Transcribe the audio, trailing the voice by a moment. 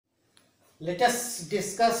Let us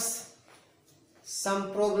discuss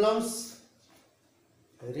some problems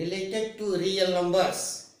related to real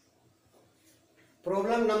numbers.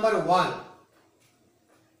 Problem number 1.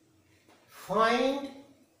 Find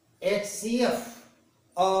HCF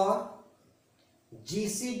or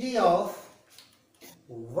GCD of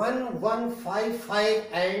 1155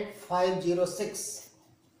 and 506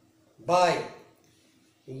 by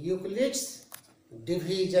Euclid's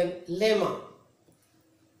division lemma.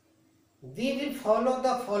 We will follow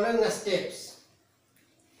the following steps.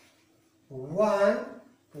 1,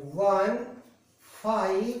 1,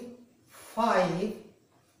 5, 5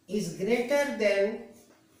 is greater than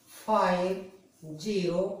 5,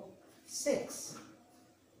 0, 6.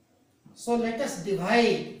 So let us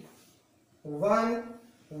divide 1,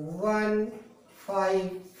 1,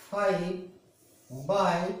 5, 5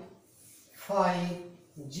 by 5,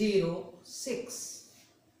 0, 6.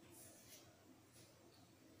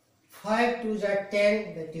 5 2s are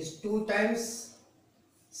 10, that is 2 times.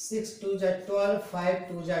 6 2s are 12, 5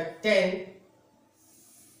 2s are 10.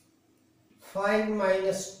 5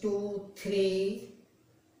 minus 2, 3.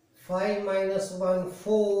 5 minus 1,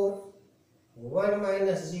 4. 1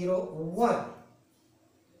 minus 0, 1.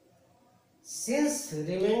 Since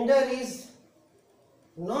remainder is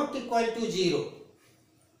not equal to 0,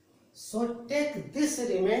 so take this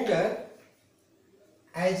remainder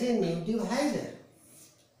as a new divisor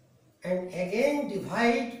and again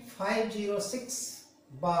divide 506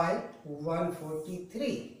 by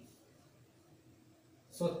 143.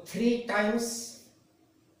 So 3 times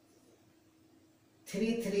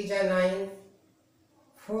 3 3s are 9,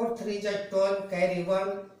 4 3s are 12, carry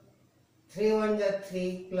 1, 3 1s are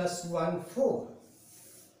 3 plus 1 4.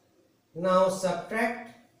 Now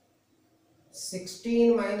subtract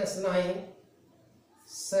 16 minus 9,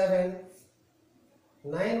 7,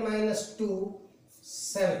 9 minus 2,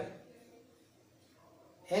 7.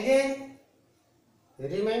 Again, the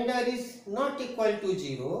remainder is not equal to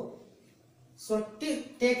 0. So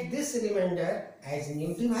take this remainder as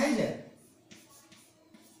new divisor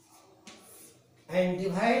and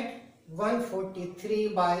divide 143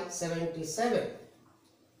 by 77.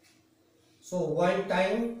 So 1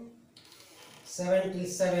 time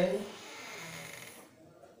 77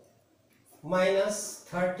 minus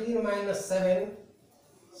 13 minus 7,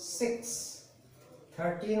 6.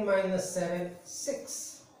 13 minus 7, 6.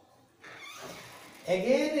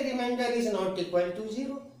 Again the remainder is not equal to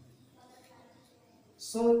 0.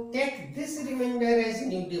 So take this remainder as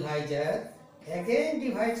new divisor, again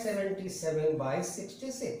divide 77 by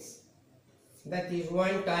 66. That is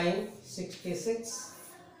 1 time 66.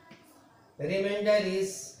 Remainder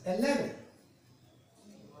is 11.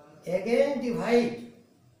 Again divide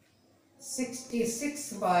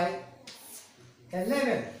 66 by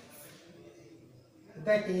 11.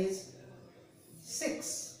 That is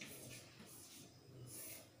 6.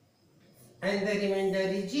 And the remainder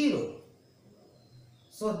is 0.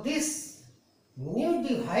 So this new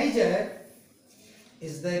divisor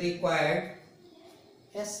is the required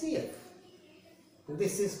HCF.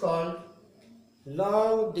 This is called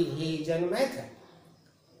long division method.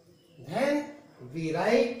 Then we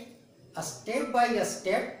write a step by a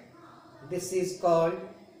step. This is called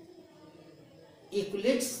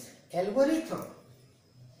Euclid's algorithm.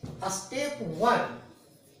 A step 1.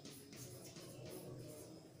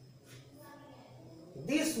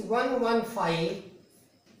 This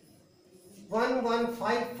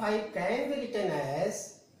 1155 can be written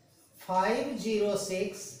as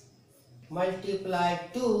 506 multiply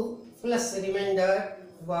 2 plus remainder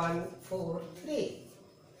 143.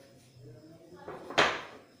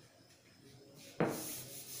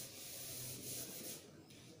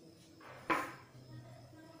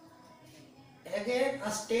 Again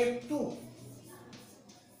a step 2.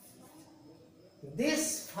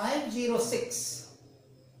 This 506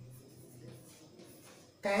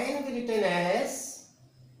 can be written as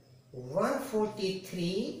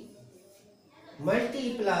 143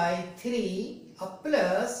 multiply 3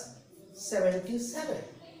 plus 77.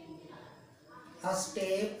 A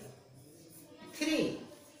step 3.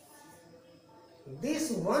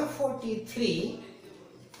 This 143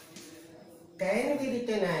 can be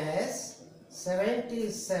written as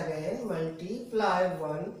 77 multiply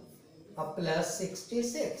 1 plus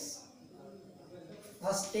 66.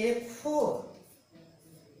 A step 4.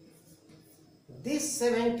 This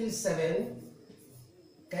 77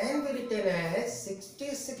 can be written as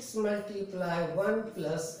 66 multiply 1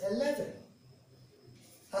 plus 11.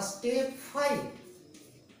 A step 5.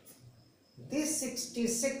 This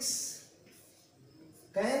 66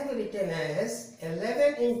 can be written as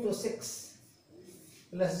 11 into 6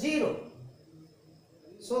 plus 0.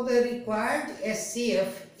 So the required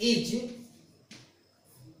SCF is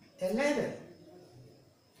 11.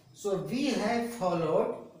 So we have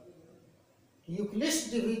followed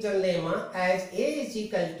Euclid's division lemma as A is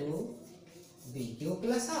equal to BQ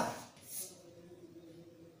plus R.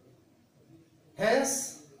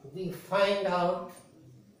 Hence, we find out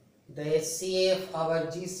the SCF, our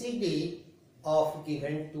GCD of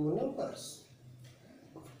given two numbers.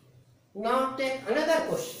 Now take another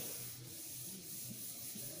question.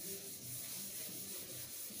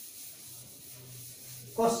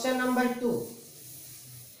 Question number 2.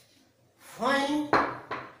 Find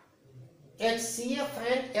HCF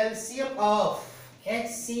and LCM of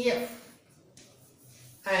HCF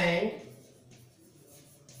and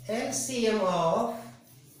LCM of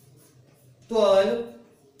 12,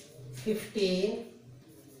 15,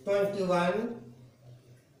 21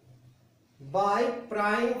 by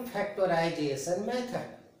prime factorization method.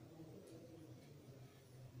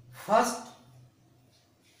 First,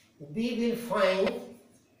 we will find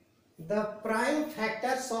the prime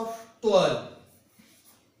factors of 12.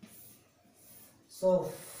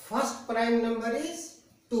 So, first prime number is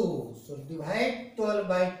 2. So, divide 12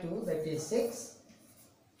 by 2, that is 6.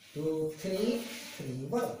 2, 3, 3,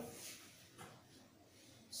 1.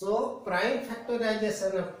 So, prime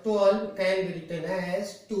factorization of 12 can be written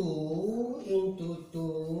as 2 into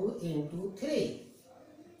 2 into 3.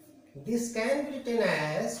 This can be written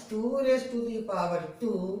as 2 raised to the power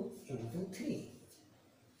 2 into 3.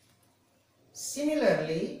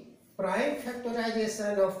 Similarly, prime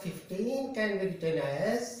factorization of 15 can be written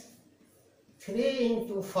as 3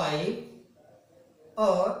 into 5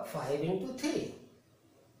 or 5 into 3.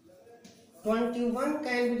 21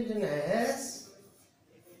 can be written as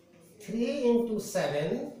 3 into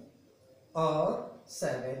 7 or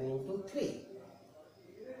 7 into 3.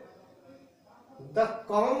 The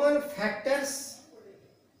common factors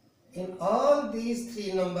in all these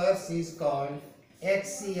three numbers is called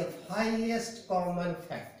HCF, highest common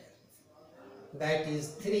factor. That is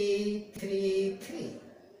 3, 3, 3,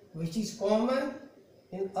 which is common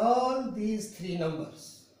in all these three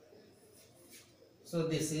numbers. So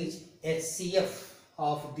this is HCF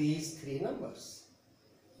of these three numbers.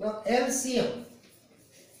 Now LCM.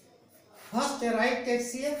 First write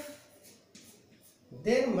HCF,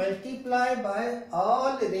 then multiply by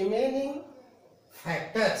all remaining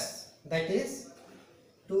factors, that is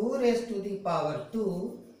 2 raised to the power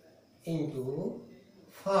 2 into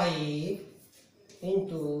 5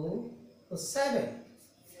 into 7.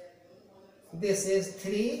 This is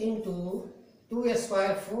 3 into 2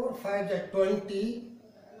 square 4, 5 is 20,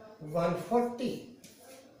 140.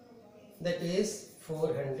 That is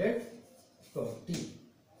 420,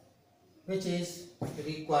 which is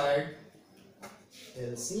required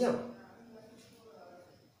LCM.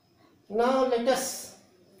 Now let us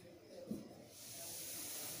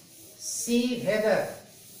see whether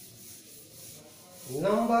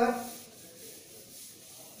number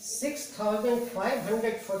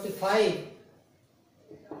 6545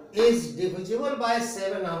 is divisible by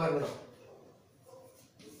 7 or not.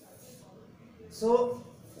 So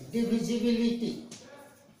divisibility.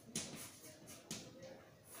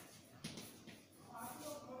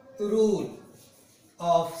 Rule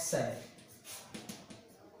of 7.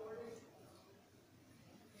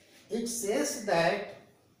 It says that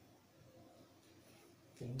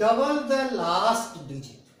double the last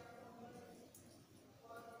digit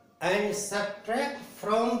and subtract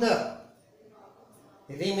from the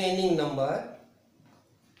remaining number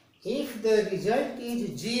if the result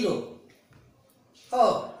is 0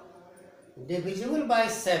 or divisible by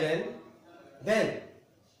 7, then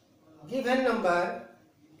given number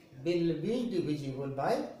will be divisible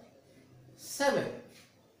by 7.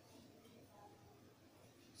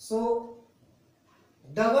 So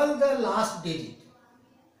double the last digit.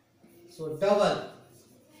 So double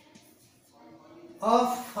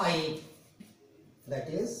of 5, that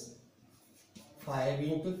is 5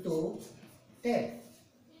 into 2, 10.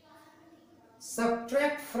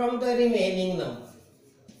 Subtract from the remaining number.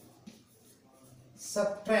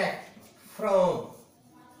 Subtract from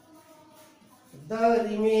the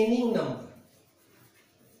remaining number,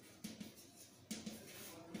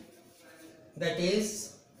 that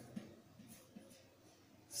is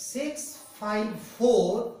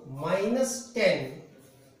 654 minus 10,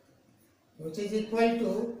 which is equal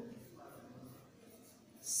to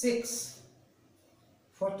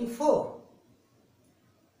 644.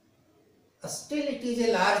 Still it is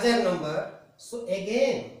a larger number, so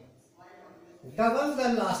again double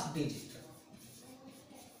the last digit.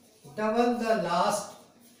 Double the last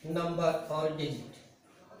number or digit,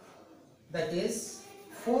 that is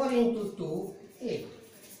 4 into 2, 8.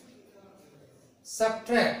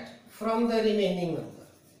 subtract from the remaining number.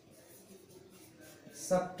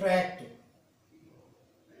 Subtract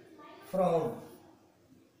from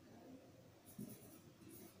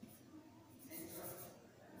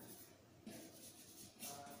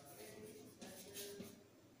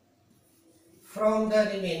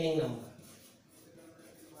the remaining number.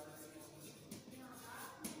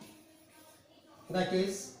 That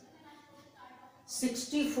is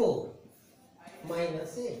 64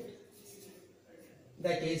 minus 8.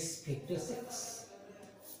 That is 56.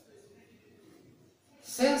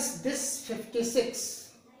 Since this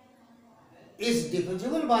 56 is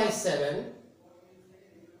divisible by 7,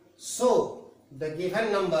 so the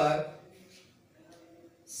given number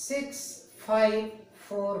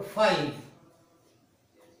 6545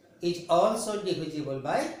 is also divisible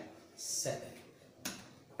by 7.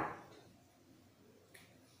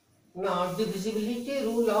 Now divisibility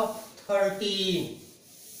rule of 13.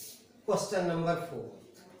 Question number 4.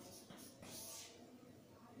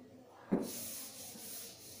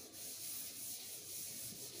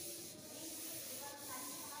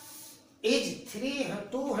 Is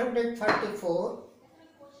 234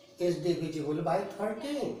 is divisible by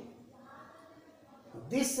 13.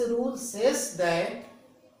 This rule says that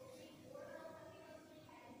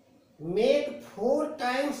make 4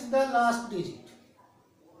 times the last digit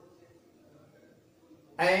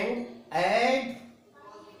and add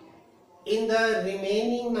in the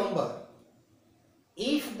remaining number.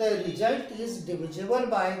 If the result is divisible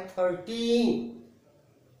by 13,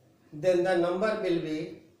 then the number will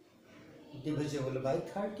be divisible by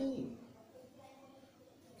 13.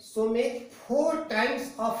 So make 4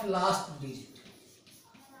 times of last digit.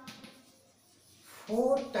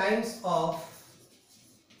 4 times of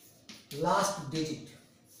last digit.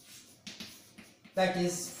 That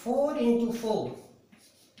is 4 into 4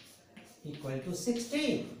 equal to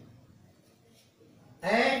 16.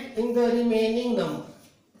 Add in the remaining number.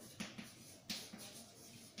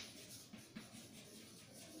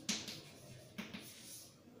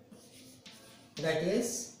 That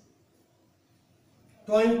is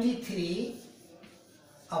 23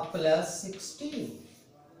 plus 16,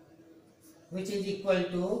 which is equal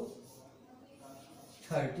to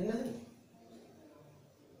 39.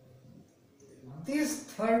 This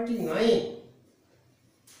 39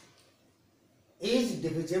 is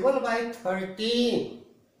divisible by 13.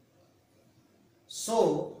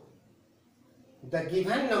 So the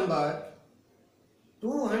given number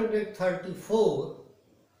 234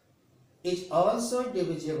 is also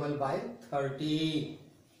divisible by 13.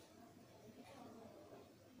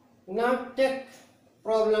 Now take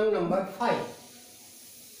problem number 5.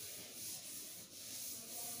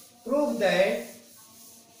 Prove that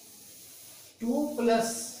 2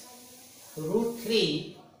 plus root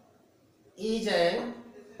 3 is an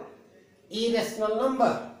irrational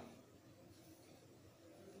number.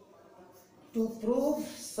 To prove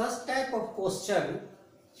such type of question,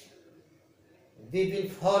 we will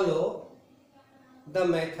follow the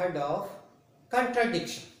method of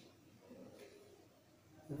contradiction.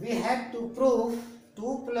 We have to prove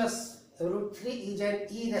 2 plus root 3 is an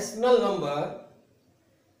irrational number.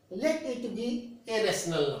 Let it be a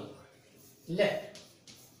rational number. Let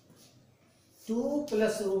 2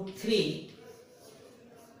 plus root 3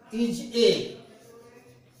 is a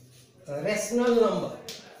rational number.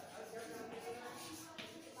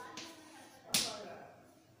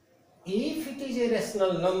 If it is a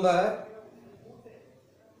rational number,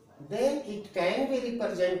 then it can be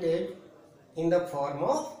represented in the form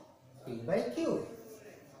of P by Q.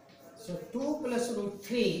 So 2 plus root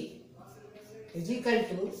 3 is equal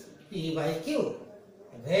to P by Q,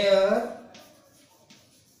 where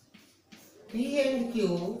P and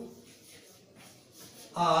Q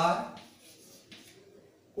are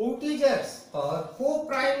integers or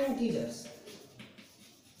co-prime integers,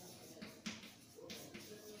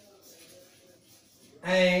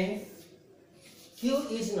 and Q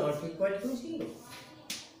is not equal to 0.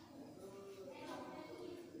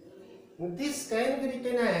 This can be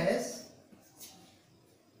written as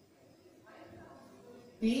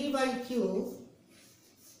P by Q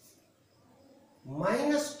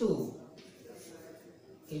minus 2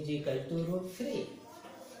 is equal to root 3.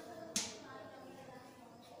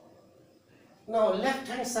 Now left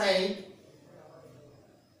hand side,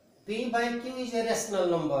 P by Q is a rational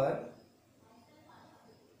number,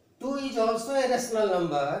 2 is also a rational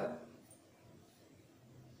number.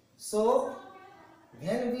 So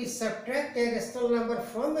when we subtract a rational number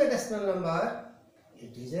from a rational number,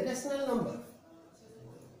 it is a rational number.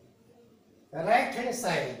 Right hand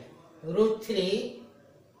side, root 3,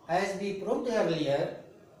 as we proved earlier,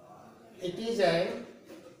 it is an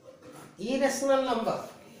irrational number.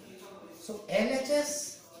 So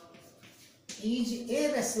LHS is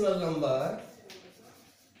a rational number,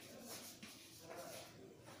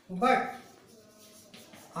 but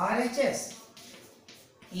RHS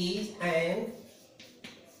is an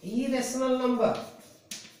irrational number.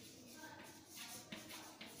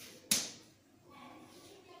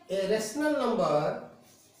 A rational number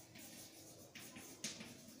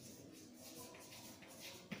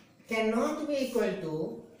cannot be equal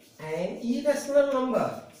to an irrational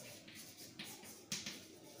number.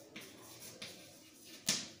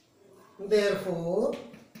 Therefore,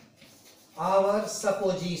 our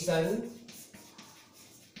supposition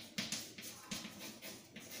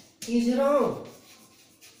is wrong.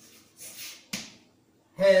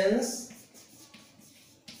 Hence,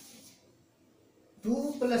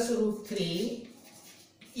 2 plus root 3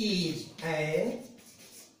 is an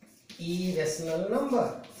irrational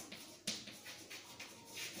number.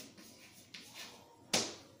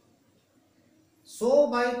 So,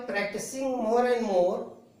 by practicing more and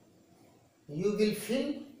more, you will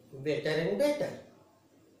feel better and better.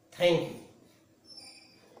 Thank you.